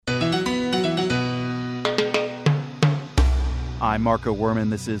I'm Marco Werman.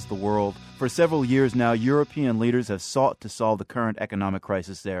 This is The World. For several years now, European leaders have sought to solve the current economic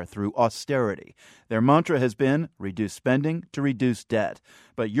crisis there through austerity. Their mantra has been reduce spending to reduce debt.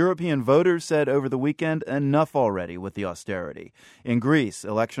 But European voters said over the weekend, enough already with the austerity. In Greece,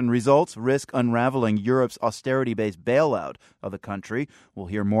 election results risk unraveling Europe's austerity-based bailout of the country. We'll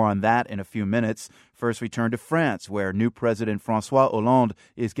hear more on that in a few minutes. First, we turn to France, where new President Francois Hollande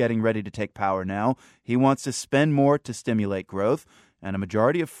is getting ready to take power now. He wants to spend more to stimulate growth, and a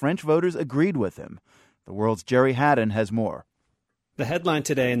majority of French voters agreed with him. The World's Jerry Haddon has more. The headline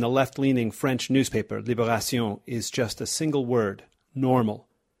today in the left-leaning French newspaper, Libération, is just a single word, normal.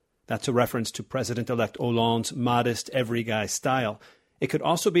 That's a reference to President-elect Hollande's modest, every-guy style. It could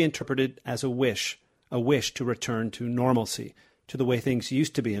also be interpreted as a wish to return to normalcy, to the way things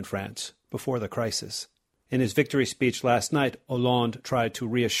used to be in France before the crisis. In his victory speech last night, Hollande tried to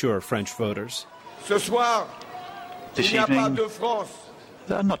reassure French voters. This evening,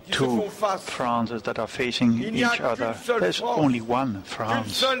 there are not two Frances that are facing each other. There's only one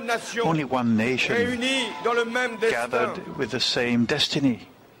France, only one nation, gathered with the same destiny.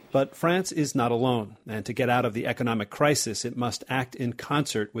 But France is not alone, and to get out of the economic crisis, it must act in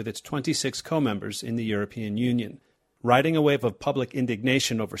concert with its 26 co-members in the European Union. Riding a wave of public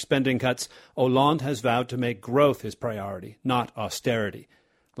indignation over spending cuts, Hollande has vowed to make growth his priority, not austerity.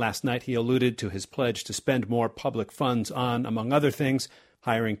 Last night he alluded to his pledge to spend more public funds on, among other things,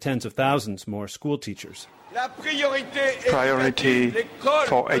 hiring tens of thousands more school teachers. Priority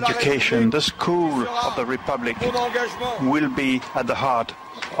for education, the school of the Republic, will be at the heart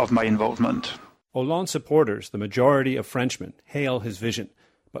of my involvement. Hollande supporters, the majority of Frenchmen, hail his vision.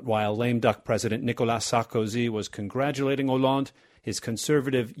 But while lame duck President Nicolas Sarkozy was congratulating Hollande, his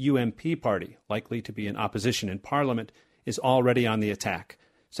conservative UMP party, likely to be in opposition in Parliament, is already on the attack.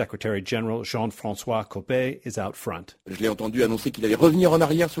 Secretary-General Jean-François Copé is out front.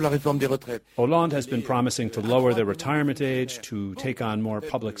 Hollande has been promising to lower the retirement age, to take on more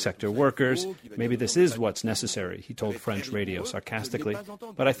public sector workers. Maybe this is what's necessary, he told French radio sarcastically,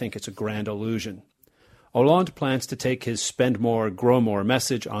 but I think it's a grand illusion. Hollande plans to take his spend more, grow more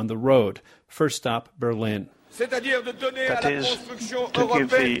message on the road. First stop, Berlin. That is, to give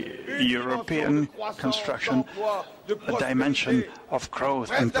the European construction a dimension of growth,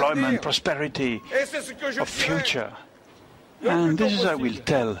 employment, prosperity, of future. And this is I will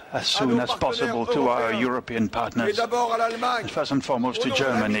tell as soon as possible to our European partners, and first and foremost to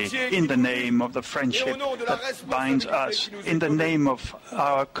Germany, in the name of the friendship that binds us, in the name of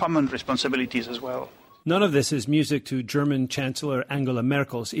our common responsibilities as well. None of this is music to German Chancellor Angela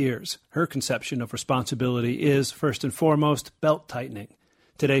Merkel's ears. Her conception of responsibility is, first and foremost, belt-tightening.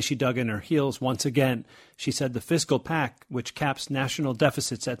 Today she dug in her heels once again. She said the fiscal pact, which caps national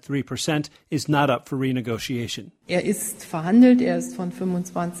deficits at 3%, is not up for renegotiation. Ist verhandelt, ist von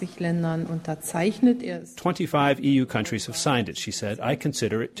 25 Ländern unterzeichnet. 25 EU countries have signed it, she said. I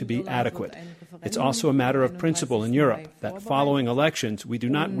consider it to be adequate. It's also a matter of principle in Europe that following elections, we do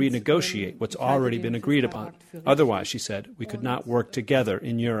not renegotiate what's already been agreed upon. Otherwise, she said, we could not work together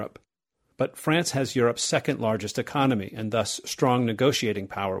in Europe. But France has Europe's second largest economy and thus strong negotiating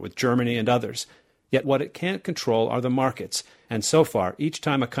power with Germany and others. Yet what it can't control are the markets. And so far, each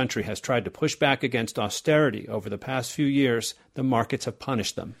time a country has tried to push back against austerity over the past few years, the markets have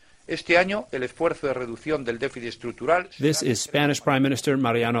punished them. This is Spanish Prime Minister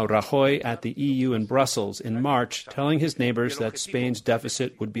Mariano Rajoy at the EU in Brussels in March, telling his neighbors that Spain's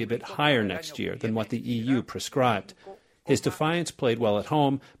deficit would be a bit higher next year than what the EU prescribed. His defiance played well at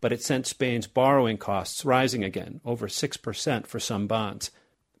home, but it sent Spain's borrowing costs rising again, over 6% for some bonds.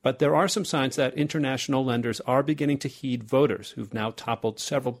 But there are some signs that international lenders are beginning to heed voters who've now toppled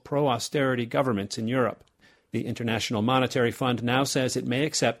several pro-austerity governments in Europe. The International Monetary Fund now says it may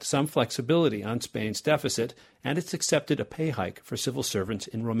accept some flexibility on Spain's deficit, and it's accepted a pay hike for civil servants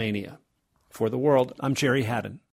in Romania. For The World, I'm Jerry Haddon.